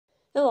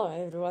Hello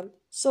everyone.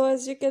 So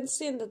as you can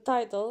see in the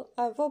title,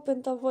 I've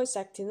opened a voice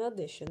acting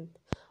audition.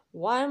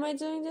 Why am I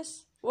doing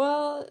this?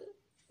 Well,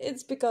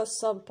 it's because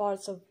some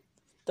parts of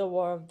the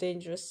War of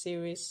Dangerous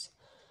series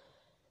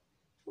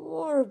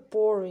were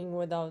boring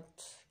without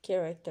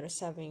characters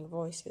having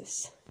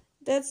voices.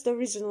 That's the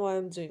reason why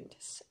I'm doing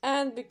this.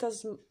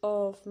 Because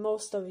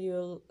most of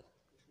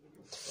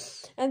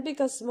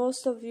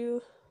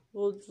you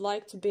would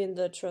like to be in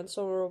the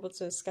Transformer Robots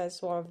in Skies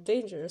War of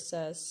Dangerous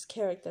as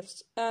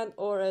characters and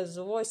or as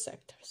voice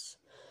actors.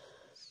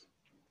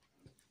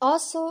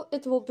 Also,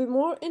 it will be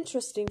more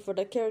interesting for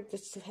the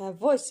characters to have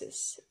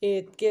voices.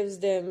 It gives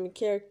them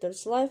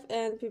characters' life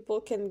and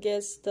people can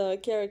guess the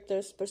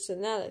characters'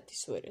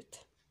 personalities with it.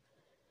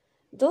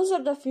 Those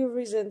are the few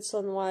reasons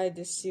on why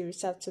this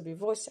series have to be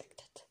voice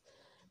acted.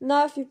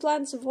 Now, if you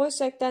plan to voice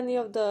act any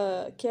of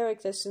the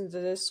characters in the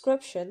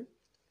description,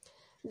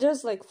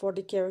 there's like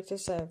 40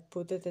 characters, I've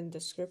put it in the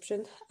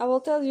description. I will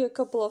tell you a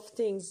couple of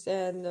things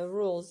and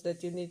rules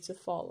that you need to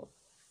follow.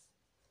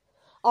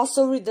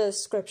 Also read the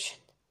description.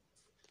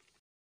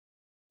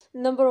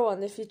 Number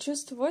 1. If you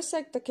choose to voice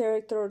act a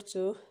character or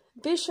two,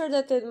 be sure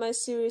that in my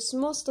series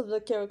most of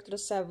the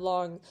characters have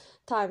long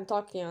time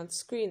talking on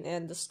screen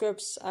and the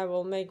scripts I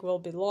will make will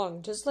be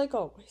long, just like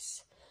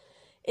always.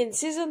 In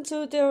season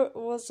 2 there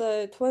was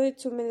a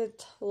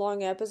 22-minute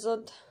long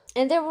episode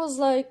and there was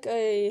like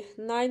a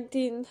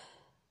 19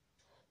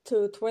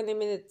 to 20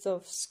 minutes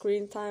of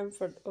screen time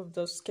of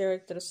those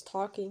characters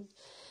talking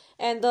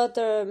and the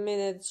other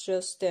minutes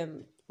just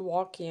them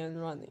walking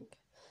and running.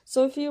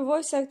 So if you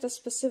voice act a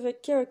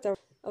specific character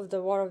of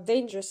the War of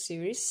Dangerous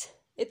series,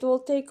 it will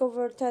take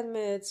over 10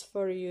 minutes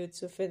for you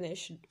to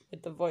finish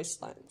with the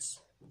voice lines.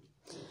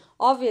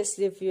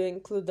 Obviously, if you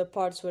include the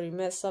parts where you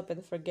mess up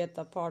and forget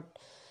the part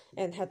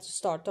and had to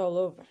start all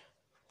over.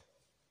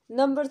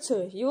 Number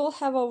 2, you will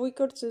have a week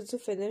or two to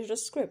finish the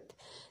script.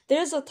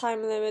 There's a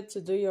time limit to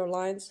do your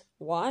lines.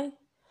 Why?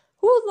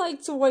 Who would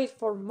like to wait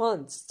for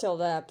months till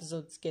the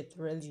episodes get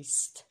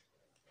released?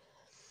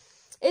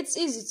 It's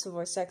easy to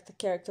voice act a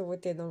character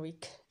within a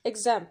week.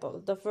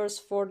 Example, the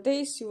first 4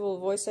 days you will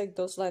voice act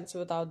those lines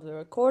without the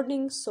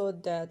recording so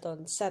that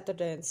on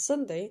Saturday and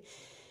Sunday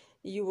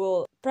you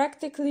will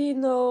practically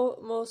know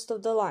most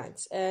of the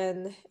lines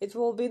and it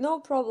will be no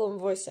problem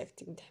voice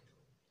acting them.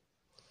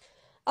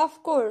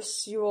 Of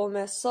course you will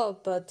mess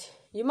up, but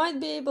you might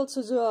be able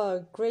to do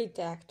a great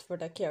act for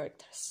the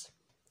characters.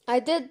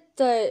 I did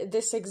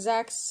this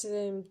exact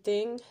same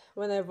thing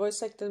when I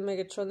voice acted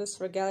Megatronus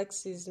for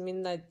Galaxy's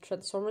Midnight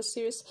Transformer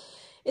series.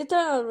 It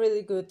turned out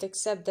really good,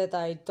 except that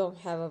I don't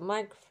have a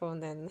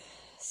microphone and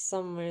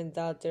somewhere in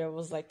that there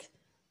was like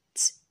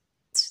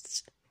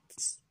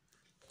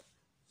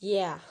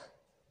yeah,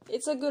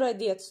 it's a good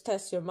idea to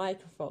test your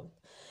microphone.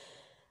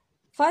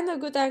 Find a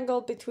good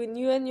angle between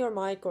you and your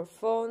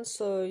microphone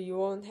so you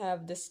won't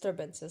have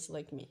disturbances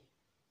like me.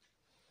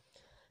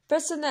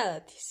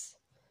 Personalities.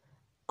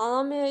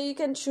 You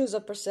can choose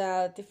a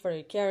personality for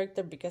your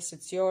character because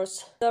it's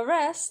yours. The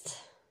rest,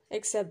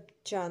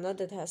 except Jana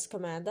that has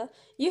Commanda,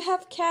 you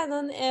have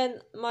canon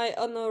and my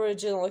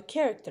unoriginal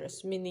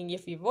characters, meaning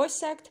if you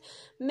voice act,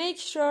 make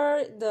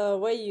sure the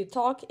way you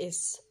talk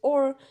is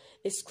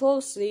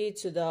closely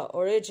to the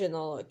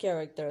original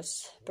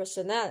character's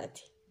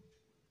personality.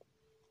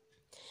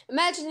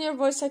 Imagine you're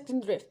voice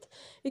acting Drift.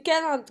 You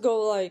cannot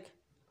go like,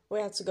 we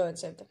have to go and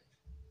save them.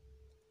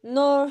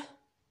 Nor,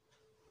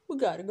 we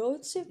gotta go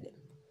and save them.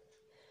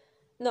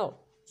 No,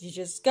 you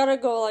just gotta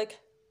go like,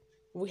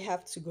 we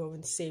have to go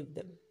and save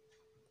them.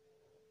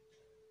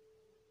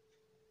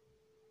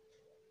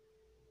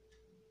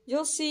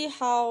 You'll see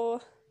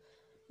how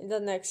in the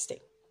next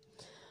thing.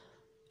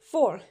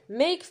 4.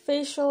 Make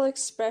facial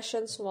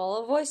expressions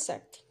while voice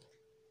acting.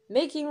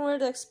 Making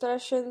weird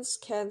expressions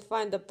can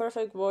find the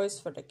perfect voice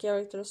for the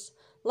characters,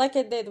 like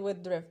I did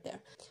with Drift there.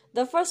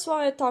 The first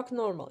one I talk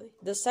normally.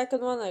 The second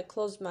one I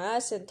closed my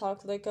eyes and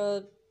talked like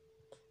a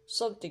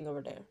something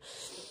over there.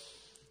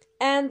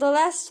 And the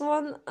last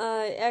one,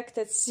 I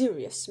acted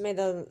serious, made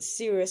a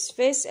serious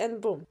face,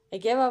 and boom, I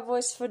gave a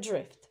voice for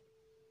Drift.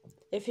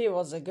 If he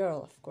was a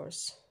girl, of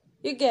course.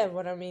 You get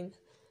what I mean.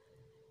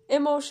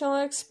 Emotional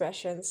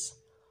expressions.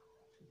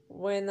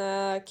 When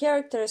a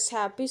character is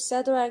happy,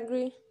 sad, or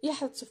angry, you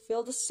have to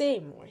feel the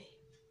same way.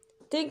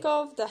 Think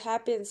of the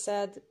happy and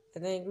sad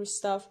and angry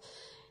stuff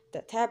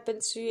that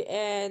happened to you,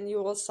 and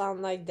you will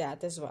sound like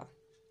that as well.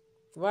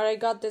 Where I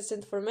got this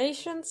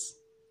information?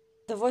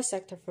 The voice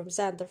actor from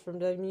Zander from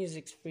the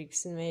Music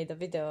Freaks made a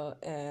video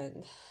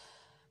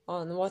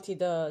on what he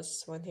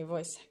does when he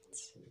voice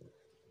acts.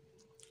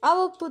 I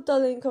will put the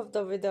link of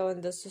the video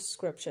in the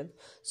description.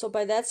 So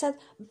by that said,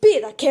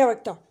 be the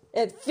character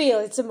and feel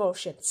its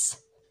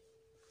emotions.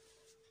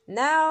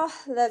 Now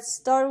let's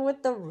start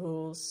with the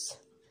rules.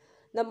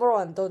 Number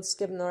 1, don't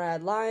skip nor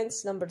add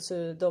lines. Number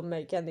 2, don't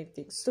make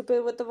anything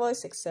stupid with the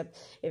voice except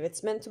if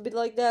it's meant to be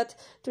like that.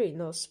 3,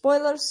 no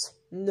spoilers.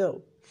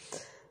 No.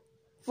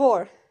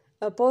 4.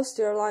 Post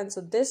your lines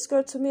on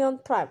Discord to me on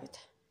private.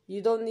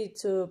 You don't need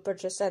to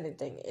purchase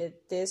anything.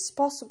 It is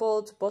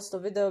possible to post a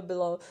video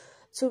below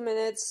 2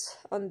 minutes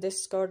on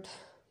Discord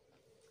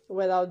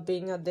without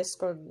being a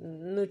Discord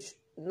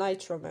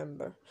Nitro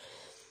member.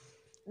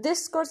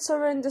 Discord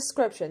server in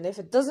description. If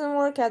it doesn't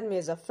work, add me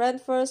as a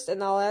friend first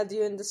and I'll add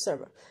you in the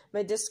server.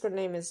 My Discord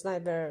name is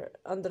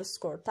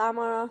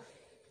 _Tamara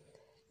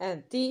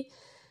and the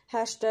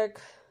hashtag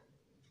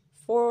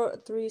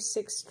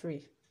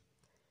 4363.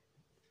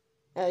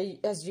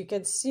 As you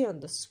can see on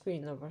the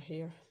screen over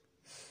here.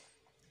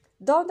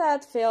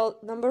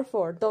 Number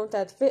 4, don't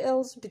add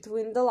fails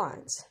between the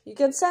lines. You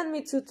can send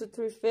me 2 to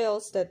 3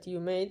 fails that you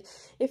made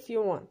if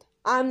you want.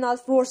 I'm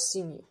not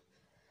forcing you.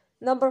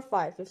 Number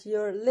 5, if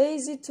you're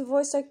lazy to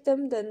voice act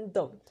them, then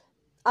don't.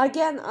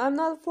 Again, I'm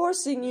not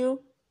forcing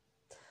you.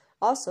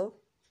 Also,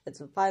 it's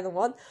the final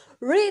one.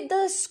 Read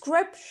the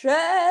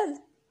description!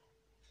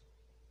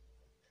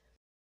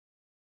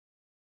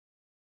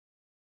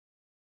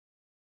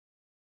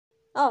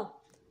 Oh,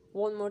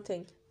 one more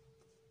thing.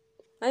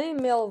 I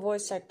need male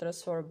voice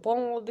actors for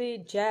Bumblebee,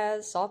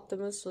 Jazz,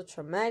 Optimus, which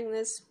are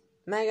Magnus,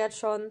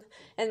 Megatron,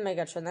 and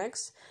Megatron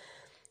X,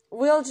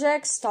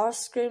 Wheeljack,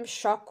 Starscream,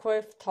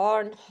 Shockwave,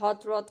 Tarn,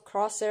 Hot Rod,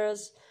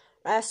 Crosshairs,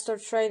 Astor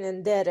Train,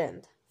 and Dead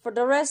End. For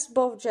the rest,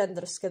 both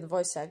genders can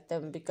voice act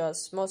them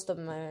because most of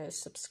my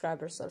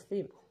subscribers are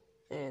female.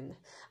 And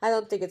I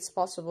don't think it's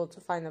possible to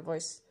find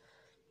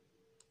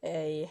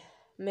a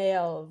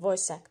male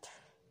voice actor.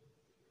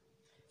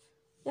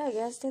 Yeah,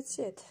 guys, that's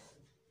it.